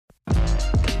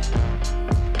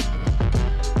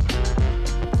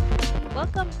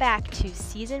Welcome back to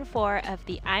Season 4 of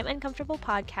the I'm Uncomfortable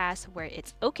podcast, where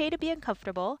it's okay to be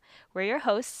uncomfortable. We're your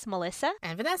hosts, Melissa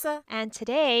and Vanessa. And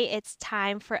today it's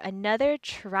time for another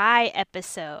try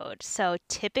episode. So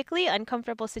typically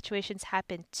uncomfortable situations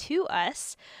happen to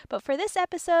us, but for this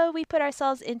episode, we put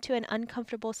ourselves into an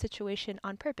uncomfortable situation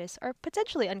on purpose, or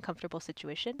potentially uncomfortable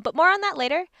situation. But more on that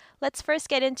later. Let's first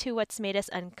get into what's made us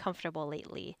uncomfortable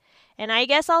lately. And I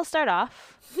guess I'll start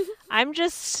off. I'm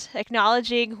just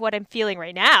acknowledging what I'm feeling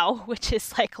right now, which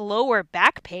is like lower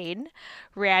back pain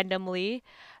randomly.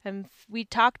 We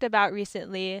talked about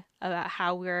recently about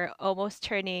how we're almost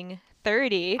turning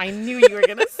 30. I knew you were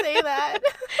going to say that.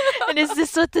 And is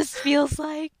this what this feels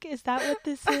like? Is that what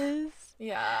this is?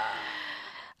 Yeah.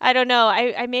 I don't know.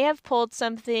 I may have pulled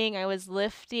something. I was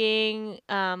lifting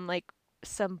like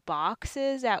some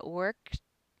boxes at work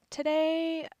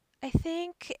today, I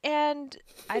think, and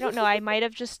I don't know, I might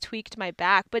have just tweaked my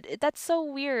back, but that's so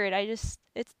weird.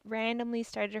 It randomly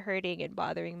started hurting and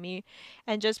bothering me.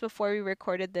 And just before we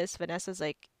recorded this, Vanessa's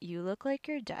like, "You look like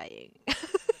you're dying."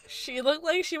 She looked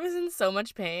like she was in so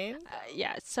much pain.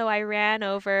 Yeah, so I ran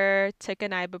over, took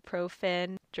an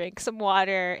ibuprofen, drank some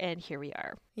water, and here we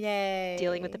are. Yay.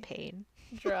 Dealing with the pain.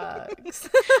 Drugs.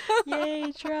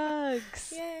 Yay,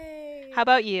 drugs. Yay. How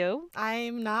about you?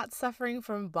 I'm not suffering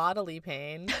from bodily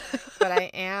pain, but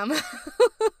I am.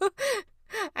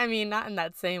 I mean, not in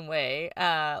that same way.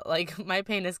 Like, my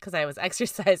pain is because I was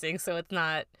exercising, so it's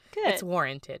not... Good. It's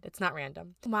warranted. It's not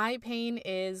random. My pain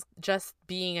is just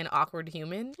being an awkward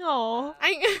human. Oh,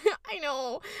 I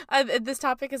know. This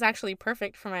topic is actually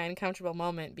perfect for my uncomfortable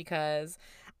moment because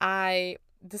I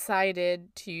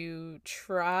decided to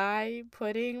try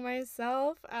putting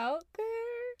myself out there.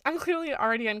 I'm clearly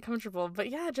already uncomfortable, but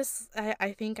yeah,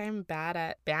 I think I'm bad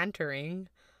at bantering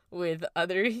with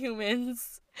other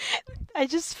humans. I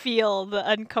just feel the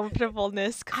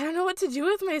uncomfortableness. I don't know what to do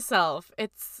with myself.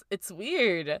 It's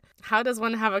weird. How does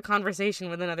one have a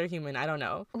conversation with another human? I don't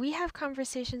know. We have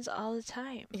conversations all the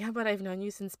time. Yeah, but I've known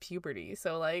you since puberty,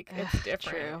 so like it's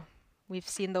different. True. We've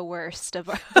seen the worst of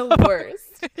our... The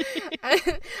worst.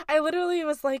 I literally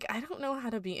was like, I don't know how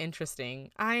to be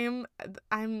interesting. I'm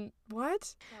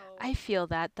what? I feel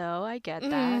that though. I get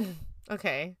that.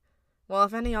 Okay. Well,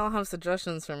 if any of y'all have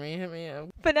suggestions for me, hit me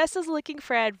up. Vanessa's looking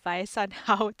for advice on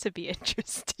how to be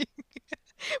interesting.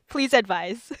 Please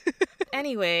advise.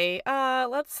 Anyway,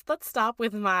 let's stop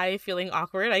with my feeling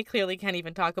awkward. I clearly can't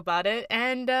even talk about it.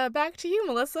 And back to you,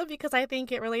 Melissa, because I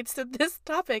think it relates to this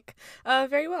topic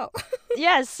very well.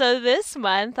 Yes, so this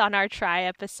month on our try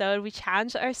episode, we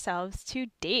challenged ourselves to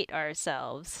date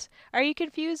ourselves. Are you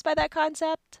confused by that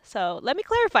concept? So let me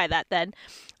clarify that then.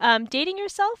 Dating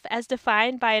yourself, as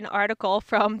defined by an article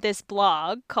from this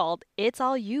blog called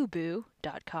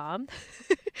itsallyouboo.com.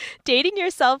 Dating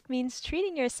yourself means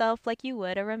treating yourself like you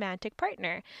would a romantic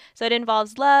partner. So it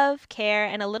involves love, care,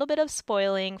 and a little bit of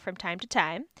spoiling from time to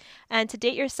time. And to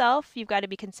date yourself, you've got to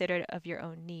be considerate of your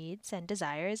own needs and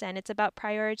desires, and it's about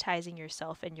prioritizing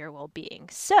yourself and your well-being.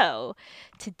 So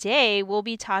today we'll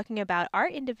be talking about our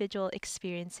individual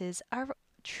experiences of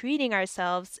treating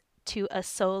ourselves to a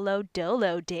solo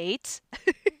dolo date.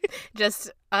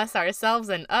 Just us, ourselves,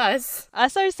 and us.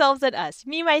 Us, ourselves, and us.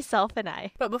 Me, myself, and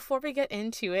I. But before we get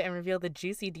into it and reveal the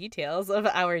juicy details of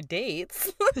our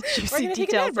dates, The juicy we're going to take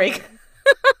a details ad break.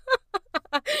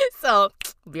 So,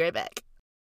 we'll be right back.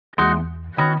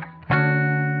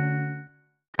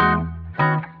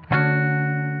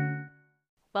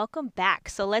 Welcome back.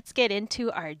 So let's get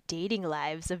into our dating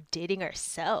lives of dating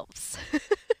ourselves.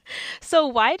 So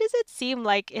why does it seem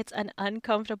like it's an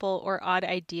uncomfortable or odd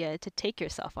idea to take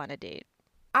yourself on a date?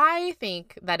 I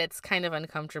think that it's kind of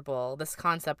uncomfortable, this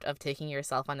concept of taking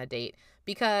yourself on a date,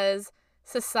 because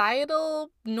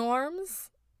societal norms,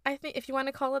 I think, if you want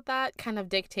to call it that, kind of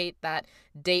dictate that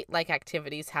date-like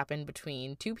activities happen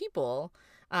between two people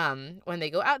when they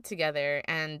go out together.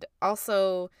 And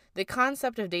also, the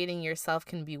concept of dating yourself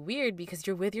can be weird because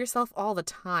you're with yourself all the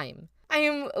time. I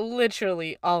am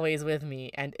literally always with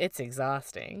me, and it's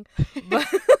exhausting.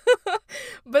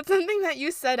 But something that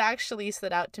you said actually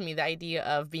stood out to me, the idea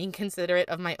of being considerate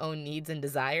of my own needs and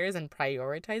desires and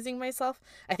prioritizing myself.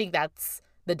 I think that's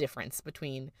the difference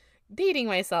between dating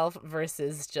myself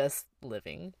versus just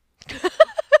living.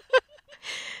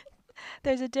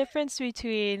 There's a difference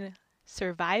between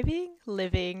surviving,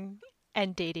 living,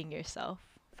 and dating yourself.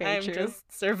 Very I'm true.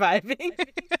 just surviving.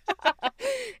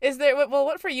 Is there, well,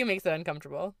 what for you makes it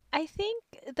uncomfortable? I think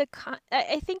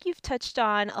I think you've touched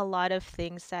on a lot of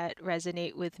things that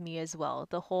resonate with me as well.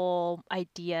 The whole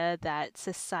idea that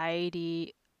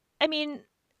society, I mean,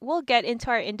 we'll get into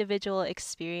our individual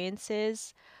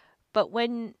experiences, but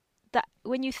when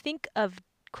you think of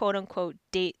quote unquote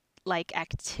date like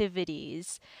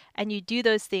activities and you do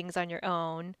those things on your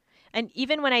own. And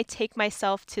even when I take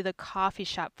myself to the coffee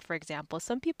shop, for example,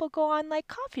 some people go on like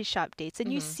coffee shop dates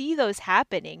and you Mm-hmm. see those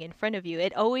happening in front of you.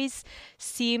 It always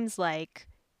seems like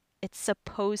it's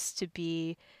supposed to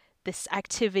be this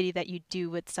activity that you do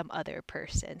with some other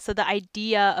person. So the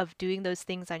idea of doing those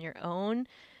things on your own,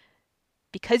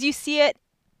 because you see it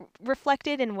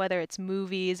reflected in whether it's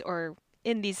movies or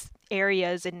in these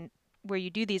areas and where you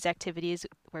do these activities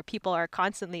where people are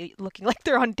constantly looking like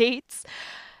they're on dates,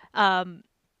 um,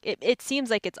 it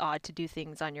seems like it's odd to do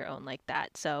things on your own like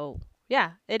that. So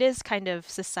yeah, it is kind of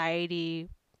society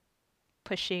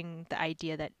pushing the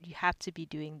idea that you have to be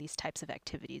doing these types of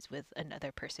activities with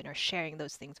another person or sharing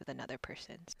those things with another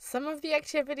person. Some of the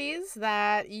activities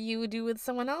that you do with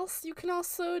someone else, you can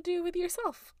also do with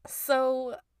yourself.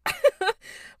 So,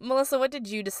 Melissa, what did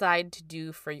you decide to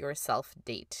do for your self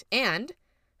date? And,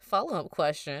 follow-up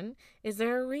question, is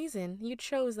there a reason you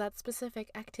chose that specific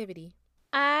activity?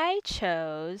 I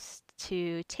chose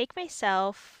to take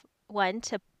myself, one,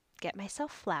 to get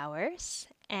myself flowers,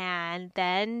 and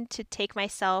then to take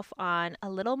myself on a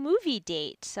little movie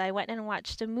date. So I went and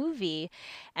watched a movie.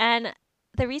 And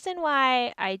the reason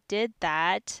why I did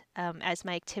that as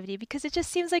my activity, because it just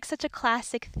seems like such a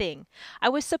classic thing. I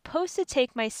was supposed to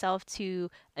take myself to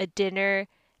a dinner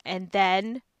and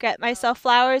then get myself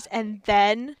flowers and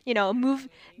then, move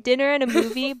dinner and a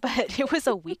movie, but it was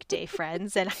a weekday,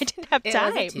 friends, and I didn't have It was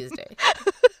a time. Tuesday.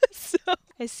 So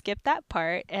I skipped that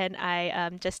part and I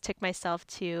just took myself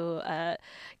to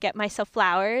get myself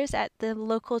flowers at the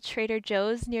local Trader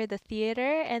Joe's near the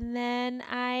theater. And then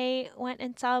I went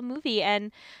and saw a movie.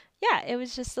 And yeah, it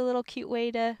was just a little cute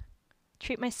way to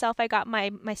treat myself. I got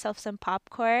myself some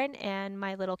popcorn and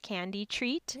my little candy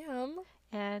treat Yum.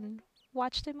 and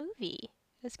watched a movie.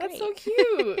 It was That's great. so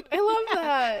cute. I love Yeah.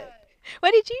 that.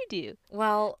 What did you do?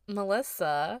 Well,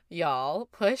 Melissa, y'all,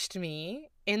 pushed me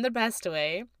in the best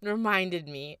way, reminded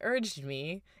me, urged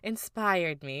me,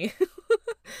 inspired me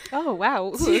Oh,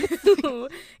 wow. to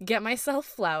get myself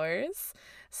flowers.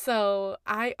 So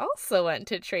I also went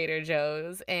to Trader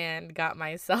Joe's and got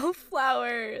myself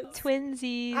flowers.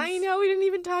 Twinsies. I know, we didn't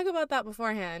even talk about that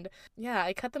beforehand. Yeah,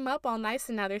 I cut them up all nice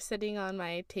and now they're sitting on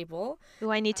my table.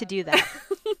 Oh, I need to do that.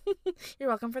 You're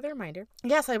welcome for the reminder.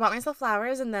 Yeah, so I bought myself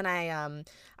flowers and then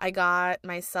I got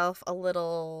myself a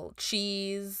little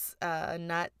cheese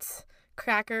nut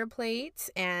cracker plate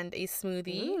and a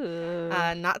smoothie. Ooh.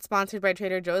 Not sponsored by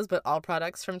Trader Joe's, but all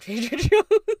products from Trader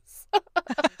Joe's.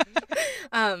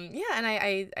 Yeah, and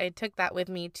I took that with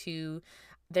me to,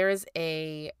 there is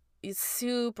a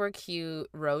super cute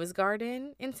rose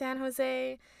garden in San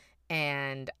Jose,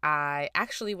 and I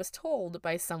actually was told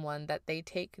by someone that they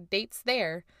take dates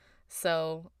there.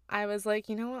 So I was like,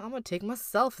 you know what, I'm gonna take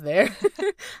myself there.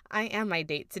 I am my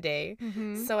date today.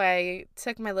 Mm-hmm. So I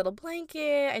took my little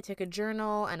blanket, I took a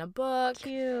journal and a book,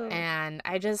 Cute. and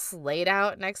I just laid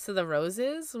out next to the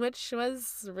roses, which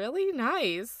was really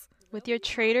nice. With your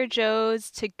Trader Joe's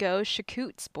to go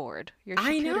charcuterie board. Your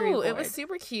I charcuterie know, board. it was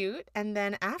super cute. And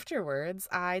then afterwards,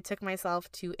 I took myself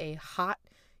to a hot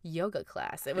yoga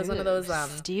class. It was one of those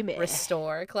steamy.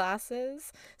 restore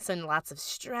classes. So lots of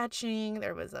stretching.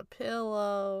 There was a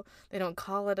pillow. They don't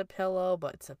call it a pillow,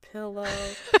 but it's a pillow.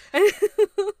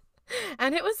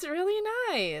 And it was really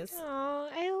nice. Oh,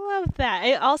 I love that.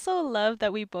 I also love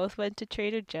that we both went to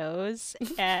Trader Joe's.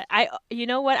 You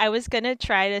know what? I was gonna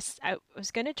try this. I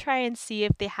was gonna try and see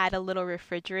if they had a little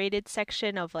refrigerated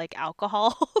section of like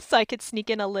alcohol, so I could sneak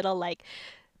in a little like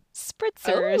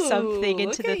spritzer or something Ooh,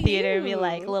 into look the at theater and be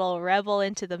like you. little rebel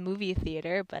into the movie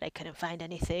theater, but I couldn't find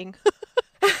anything.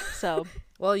 So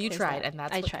Well, you there's tried, that. and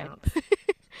that's I what tried. counts.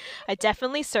 I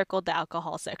definitely circled the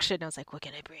alcohol section. I was like, what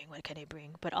can I bring? What can I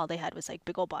bring? But all they had was like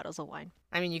big old bottles of wine.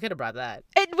 I mean, you could have brought that.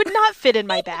 It would not fit in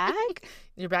my bag.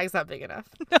 Your bag's not big enough.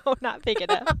 No, not big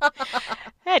enough.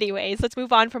 Anyways, let's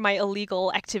move on from my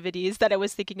illegal activities that I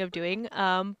was thinking of doing.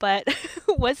 But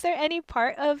was there any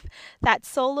part of that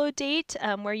solo date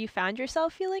where you found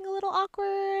yourself feeling a little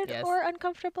awkward Yes. or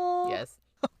uncomfortable? Yes.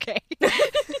 Okay.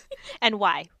 And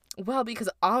why? Well, because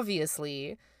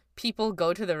obviously people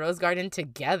go to the Rose Garden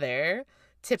together,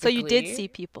 So typically. you did see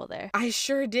people there. I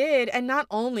sure did. And not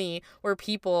only were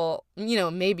people,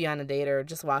 maybe on a date or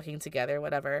just walking together,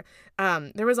 whatever,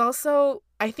 there was also,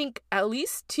 I think, at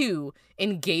least 2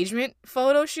 engagement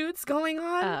photo shoots going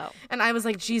on. Oh. And I was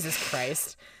like, Jesus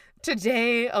Christ.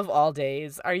 Today of all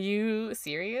days, are you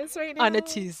serious right now? On a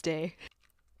Tuesday.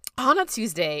 on a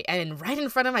Tuesday and right in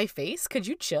front of my face. Could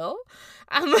you chill?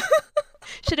 Um,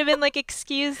 Should have been like,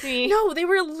 excuse me. no, they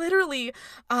were literally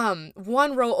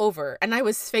one row over, and I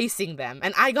was facing them,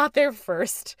 and I got there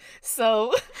first.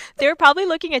 So They were probably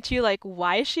looking at you like,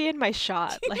 why is she in my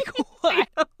shot? Like, why?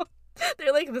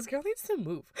 they're like, this girl needs to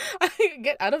move.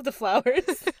 Get out of the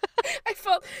flowers. I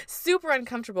felt super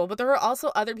uncomfortable, but there were also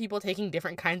other people taking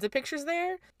different kinds of pictures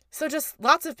there. So just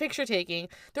lots of picture taking.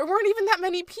 There weren't even that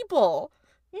many people.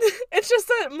 It's just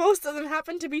that most of them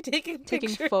happened to be taking Taking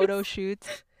pictures. photo shoots.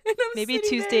 And I'm Maybe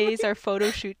sitting there Tuesdays like- are photo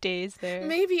shoot days there.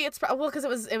 Maybe it's well because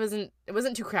it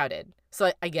wasn't too crowded,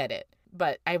 so I get it.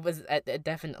 But it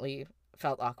definitely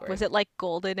felt awkward. Was it like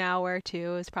golden hour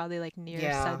too? It was probably like near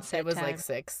Yeah, sunset it was time. like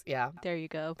 6. Yeah. There you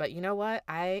go. But you know what?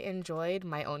 I enjoyed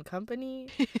my own company,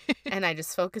 and I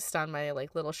just focused on my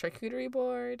like little charcuterie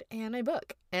board and my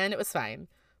book, and it was fine.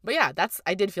 But yeah,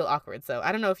 I did feel awkward. So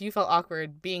I don't know if you felt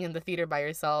awkward being in the theater by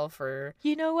yourself or.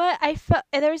 You know what? I felt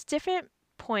there's different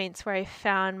points where I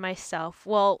found myself.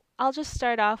 Well, I'll just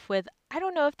start off with, I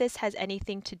don't know if this has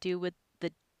anything to do with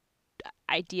the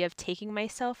idea of taking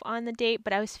myself on the date,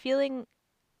 but I was feeling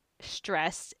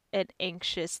stressed and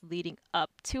anxious leading up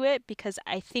to it because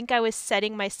I think I was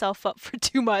setting myself up for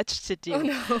too much to do. Oh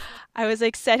no! I was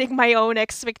like setting my own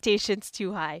expectations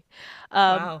too high.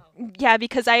 Wow. Yeah,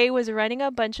 because I was running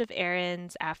a bunch of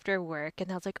errands after work,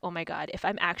 and I was like, oh my God, if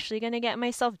I'm actually going to get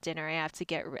myself dinner, I have to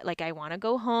like, I want to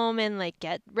go home and like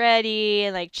get ready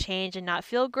and like change and not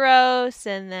feel gross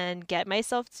and then get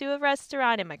myself to a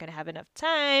restaurant. Am I going to have enough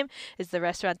time? Is the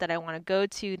restaurant that I want to go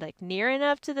to like near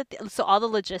enough to so all the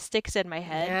logistics in my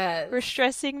head Yes. were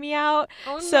stressing me out.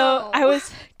 Oh So no. I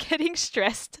was getting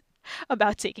stressed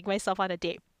about taking myself on a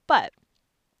date. But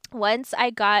once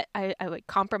I would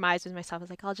compromise with myself. I was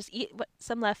like, I'll just eat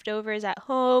some leftovers at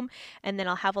home, and then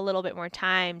I'll have a little bit more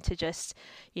time to just,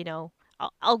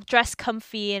 I'll dress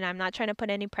comfy, and I'm not trying to put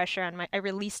any pressure on I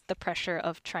released the pressure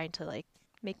of trying to like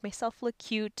make myself look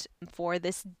cute for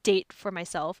this date for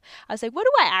myself. I was like, what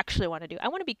do I actually want to do? I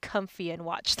want to be comfy and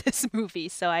watch this movie.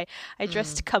 So I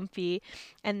dressed comfy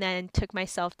and then took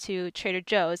myself to Trader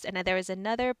Joe's. And there was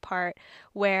another part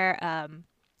where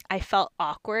I felt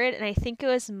awkward, and I think it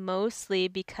was mostly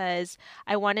because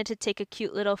I wanted to take a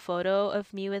cute little photo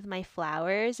of me with my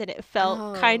flowers, and it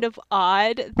felt kind of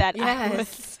odd that I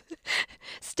was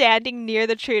standing near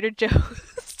the Trader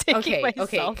Joe's taking my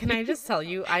Okay. selfie. Can I just tell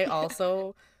you, I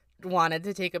also wanted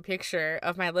to take a picture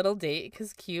of my little date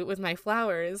because cute with my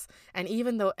flowers, and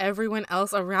even though everyone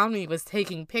else around me was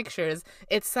taking pictures,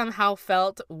 it somehow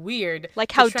felt weird. Like,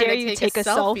 to how try dare to you take a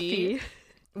selfie?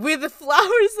 with the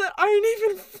flowers that aren't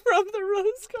even from the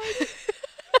rose garden.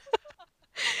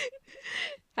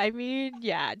 I mean,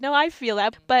 yeah. No, I feel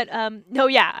that. But no,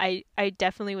 yeah, I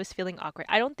definitely was feeling awkward.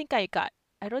 I don't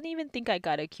even think I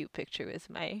got a cute picture with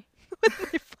my with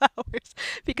my flowers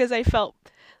because I felt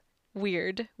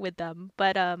weird with them.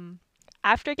 But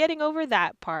after getting over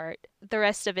that part, the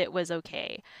rest of it was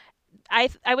okay. I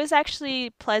was actually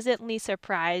pleasantly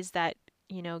surprised that,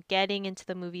 getting into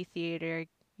the movie theater,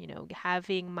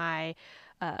 having my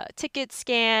ticket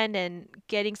scanned and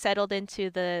getting settled into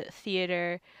the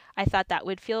theater, I thought that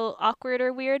would feel awkward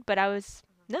or weird, but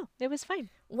no, it was fine.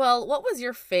 Well, what was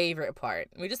your favorite part?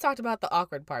 We just talked about the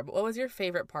awkward part, but what was your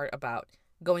favorite part about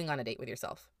going on a date with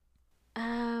yourself?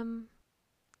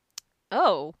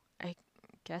 Oh, I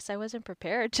guess I wasn't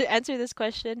prepared to answer this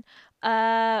question.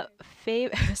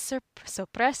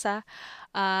 Sorpresa.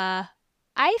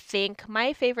 I think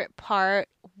my favorite part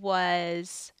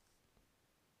was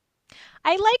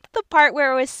I liked the part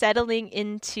where I was settling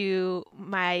into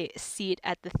my seat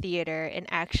at the theater and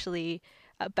actually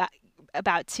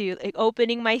about to like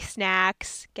opening my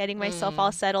snacks, getting myself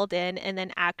all settled in, and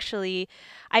then actually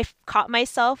I caught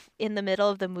myself in the middle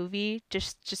of the movie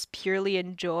just purely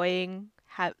enjoying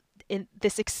in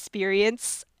this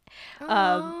experience.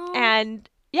 And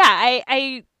yeah,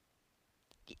 I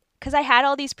because I had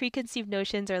all these preconceived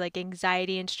notions or like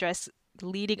anxiety and stress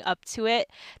leading up to it,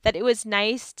 that it was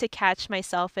nice to catch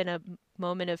myself in a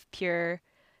moment of pure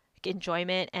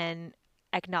enjoyment and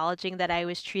acknowledging that I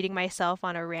was treating myself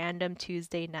on a random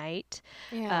Tuesday night.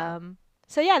 Yeah.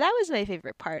 So yeah, that was my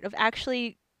favorite part of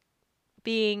actually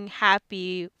being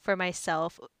happy for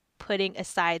myself, putting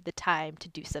aside the time to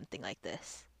do something like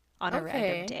this on a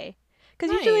random day.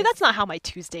 Because usually Nice. that's not how my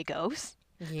Tuesday goes.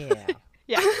 Yeah.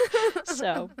 Yeah.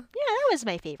 So yeah, that was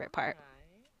my favorite part.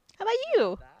 How about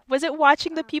you? Was it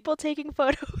watching the people taking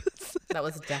photos? That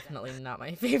was definitely not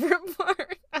my favorite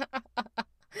part.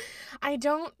 I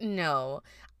don't know.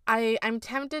 I'm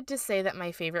tempted to say that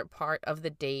my favorite part of the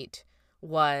date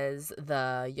was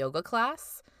the yoga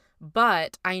class,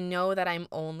 But I know that I'm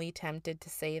only tempted to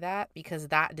say that because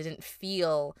that didn't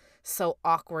feel so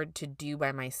awkward to do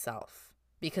by myself.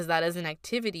 Because that is an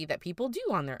activity that people do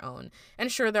on their own.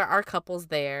 And sure, there are couples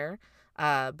there.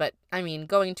 But I mean,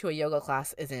 going to a yoga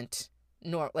class isn't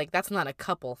like that's not a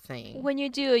couple thing. When you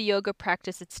do a yoga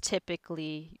practice, it's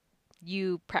typically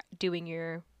you doing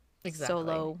your Exactly.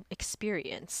 solo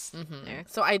experience there.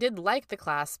 So I did like the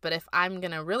class, but if I'm going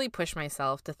to really push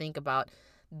myself to think about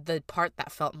the part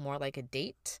that felt more like a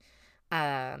date,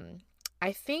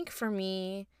 I think for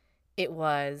me it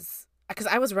was because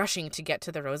I was rushing to get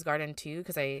to the Rose Garden too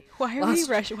because I Why are we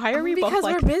rushing? Why are we both because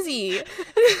like we're busy.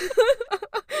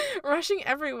 Rushing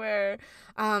everywhere.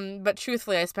 But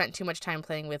truthfully, I spent too much time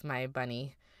playing with my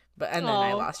bunny. And then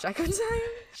I lost track of time.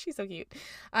 She's so cute.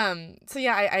 So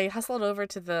yeah, I hustled over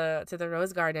to the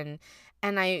Rose Garden,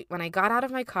 and when I got out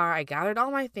of my car, I gathered all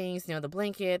my things, the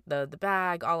blanket, the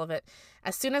bag, all of it.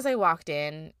 As soon as I walked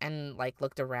in and like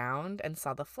looked around and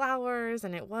saw the flowers,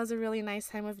 and it was a really nice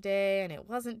time of day, and it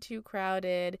wasn't too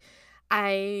crowded,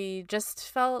 I just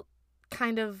felt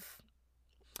kind of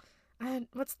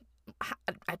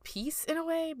at peace in a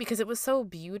way because it was so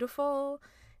beautiful.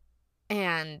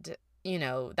 And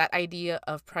that idea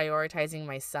of prioritizing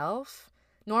myself,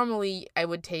 normally I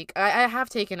have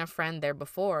taken a friend there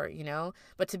before,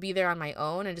 but to be there on my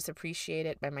own and just appreciate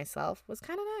it by myself was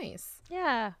kind of nice.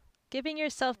 Yeah, giving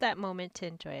yourself that moment to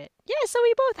enjoy it. Yeah, so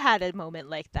we both had a moment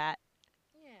like that.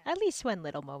 Yeah. At least one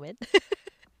little moment.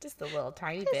 Just a little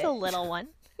tiny Just bit. a little one.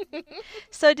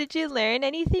 So did you learn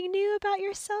anything new about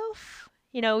yourself?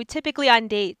 Typically on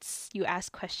dates, you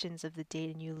ask questions of the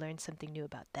date and you learn something new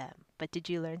about them. But did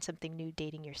you learn something new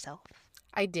dating yourself?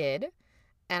 I did.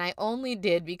 And I only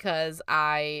did because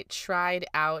I tried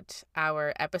out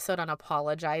our episode on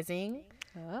apologizing.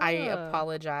 Oh. I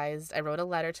apologized. I wrote a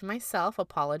letter to myself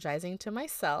apologizing to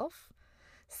myself.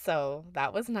 So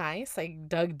that was nice. I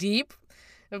dug deep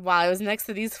while I was next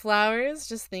to these flowers,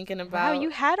 just thinking about... Wow, you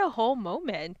had a whole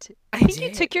moment. I think did.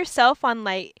 You took yourself on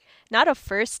not a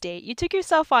first date. You took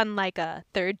yourself on a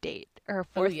third date or a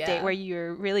fourth date where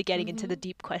you're really getting into the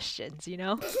deep questions,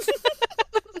 This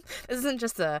isn't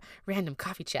just a random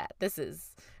coffee chat.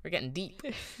 We're getting deep.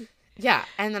 Yeah,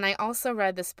 and then I also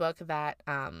read this book that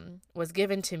was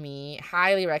given to me,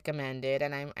 highly recommended,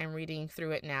 and I'm reading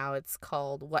through it now. It's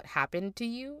called What Happened to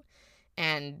You?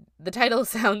 And the title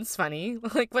sounds funny,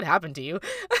 like what happened to you?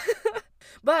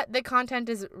 But the content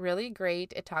is really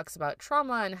great. It talks about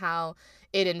trauma and how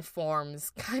it informs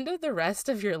kind of the rest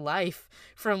of your life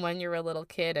from when you're a little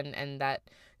kid, and that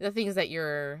the things that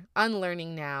you're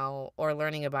unlearning now or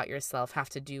learning about yourself have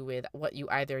to do with what you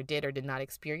either did or did not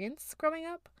experience growing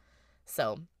up.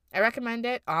 So I recommend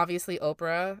it. Obviously,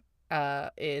 Oprah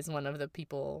is one of the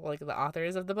people, like the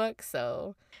authors of the book,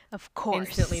 so of course,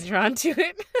 instantly drawn to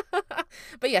it.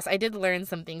 But yes, I did learn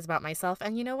some things about myself,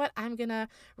 and you know what? I'm gonna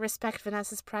respect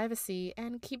Vanessa's privacy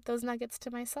and keep those nuggets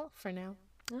to myself for now.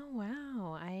 Oh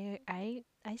wow, I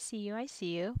see you. I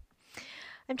see you.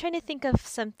 I'm trying to think of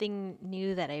something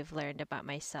new that I've learned about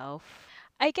myself.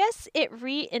 I guess it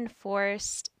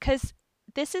reinforced, because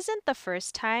this isn't the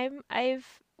first time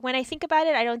when I think about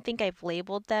it, I don't think I've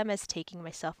labeled them as taking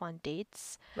myself on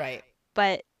dates. Right.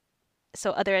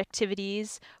 So other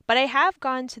activities, but I have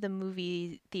gone to the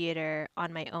movie theater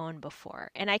on my own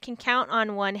before, and I can count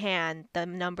on one hand the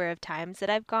number of times that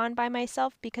I've gone by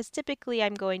myself, because typically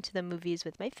I'm going to the movies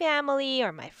with my family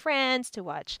or my friends to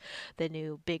watch the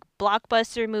new big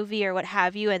blockbuster movie or what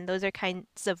have you, and those are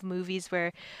kinds of movies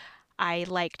where I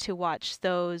like to watch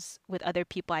those with other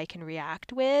people I can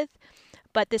react with.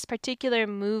 But this particular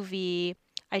movie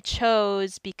I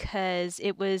chose because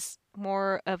it was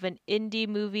more of an indie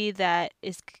movie that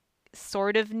is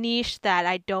sort of niche, that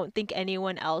I don't think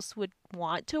anyone else would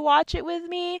want to watch it with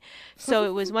me. So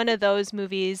it was one of those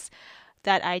movies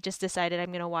that I just decided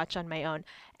I'm going to watch on my own.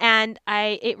 And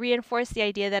it reinforced the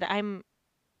idea that I'm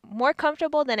more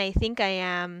comfortable than I think I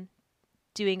am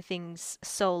doing things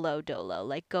solo dolo,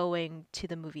 like going to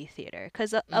the movie theater,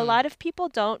 because a lot of people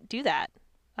don't do that.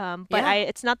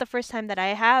 It's not the first time that I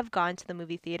have gone to the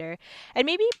movie theater. And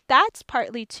maybe that's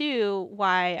partly, too,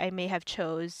 why I may have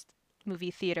chose movie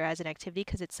theater as an activity,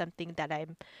 because it's something that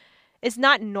it's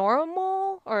not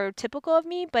normal or typical of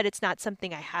me, but it's not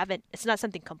something it's not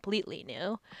something completely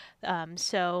new.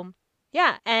 So,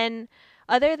 yeah. And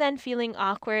other than feeling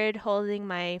awkward holding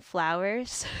my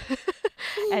flowers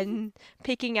and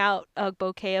picking out a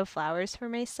bouquet of flowers for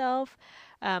myself,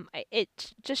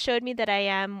 it just showed me that I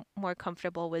am more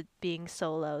comfortable with being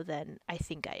solo than I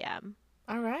think I am.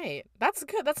 All right. That's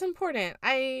good. That's important.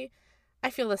 I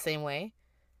feel the same way.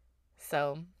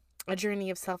 So, a journey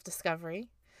of self-discovery.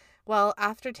 Well,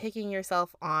 after taking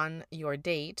yourself on your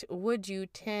date, would you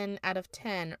 10 out of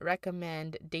 10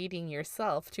 recommend dating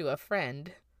yourself to a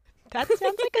friend? That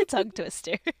sounds like a tongue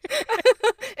twister.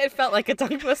 It felt like a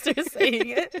tongue twister saying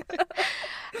it.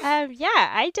 Yeah,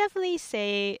 I definitely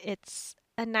say it's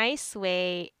a nice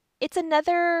way. It's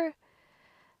another,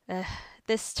 uh,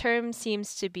 this term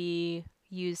seems to be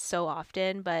used so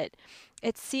often, but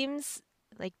it seems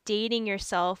like dating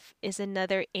yourself is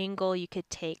another angle you could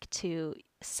take to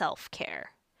self-care.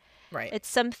 Right.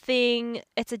 It's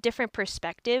a different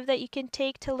perspective that you can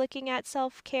take to looking at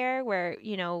self-care, where,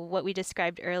 what we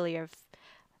described earlier of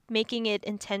making it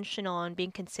intentional and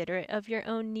being considerate of your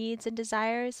own needs and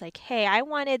desires. Like, hey, I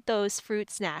wanted those fruit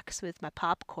snacks with my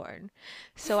popcorn.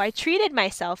 So I treated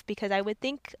myself because I would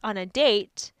think on a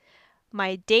date,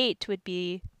 my date would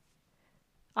be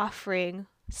offering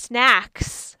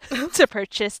snacks to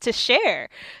purchase to share.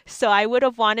 So I would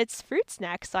have wanted fruit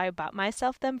snacks. So I bought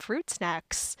myself them fruit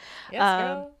snacks. Yes,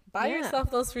 girl. Buy Yeah.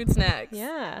 yourself those fruit snacks.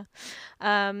 Yeah.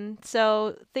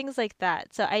 So things like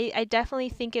that. So I definitely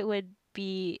think I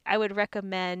would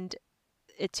recommend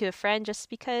it to a friend just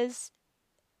because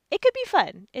it could be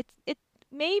fun. It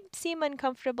may seem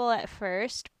uncomfortable at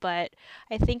first, but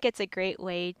I think it's a great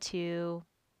way to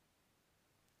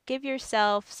give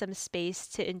yourself some space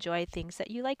to enjoy things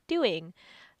that you like doing.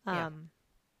 Yeah.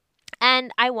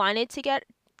 And I wanted to get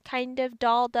kind of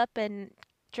dolled up and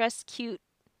dressed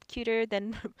cuter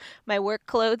than my work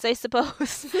clothes, I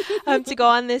suppose, to go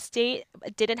on this date.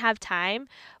 Didn't have time.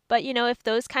 But, if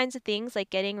those kinds of things like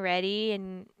getting ready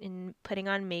and putting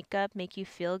on makeup make you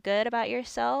feel good about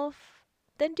yourself,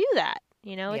 then do that.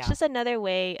 It's Yeah. just another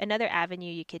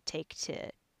avenue you could take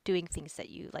to doing things that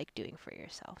you like doing for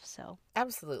yourself. So,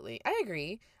 Absolutely. I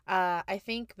agree. I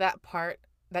think that part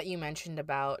that you mentioned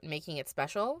about making it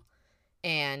special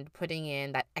and putting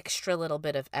in that extra little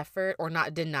bit of effort or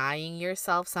not denying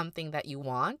yourself something that you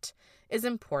want is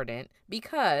important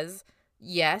because,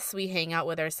 yes, we hang out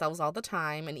with ourselves all the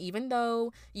time. And even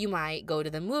though you might go to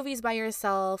the movies by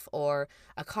yourself or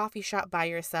a coffee shop by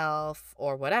yourself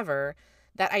or whatever,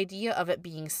 that idea of it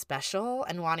being special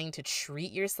and wanting to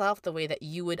treat yourself the way that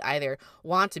you would either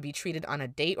want to be treated on a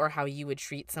date or how you would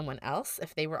treat someone else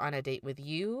if they were on a date with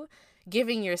you,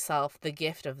 giving yourself the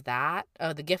gift of that,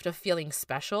 the gift of feeling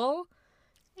special.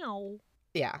 no.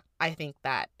 Yeah, I think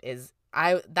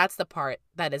that's the part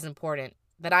that is important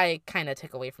that I kind of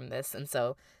took away from this, and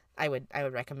so I would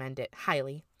recommend it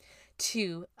highly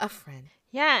to a friend.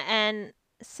 Yeah, and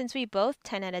since we both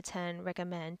 10 out of 10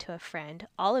 recommend to a friend,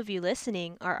 all of you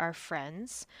listening are our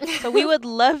friends. So we would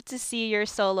love to see your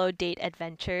solo date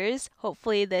adventures.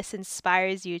 Hopefully this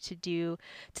inspires you to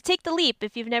take the leap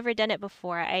if you've never done it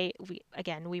before.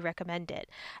 We recommend it.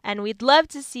 And we'd love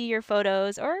to see your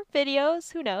photos or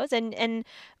videos, who knows? And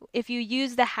if you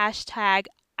use the hashtag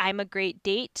I'm a great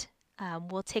date,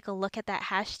 we'll take a look at that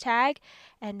hashtag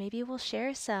and maybe we'll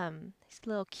share some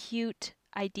little cute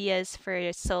ideas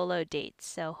for solo dates.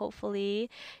 So hopefully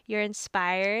you're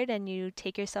inspired and you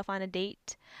take yourself on a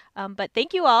date. But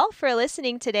thank you all for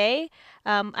listening today.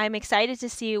 I'm excited to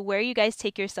see where you guys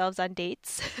take yourselves on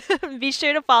dates. Be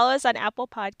sure to follow us on Apple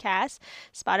Podcasts,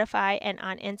 Spotify, and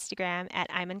on Instagram at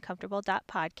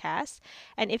imuncomfortable.podcast.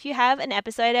 And if you have an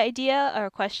episode idea or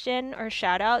a question or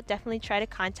shout out, definitely try to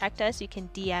contact us. You can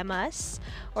DM us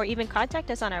or even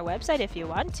contact us on our website if you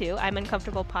want to,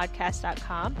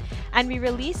 imuncomfortablepodcast.com. And we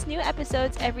release new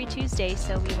episodes every Tuesday,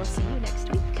 so we will see you next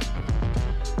week.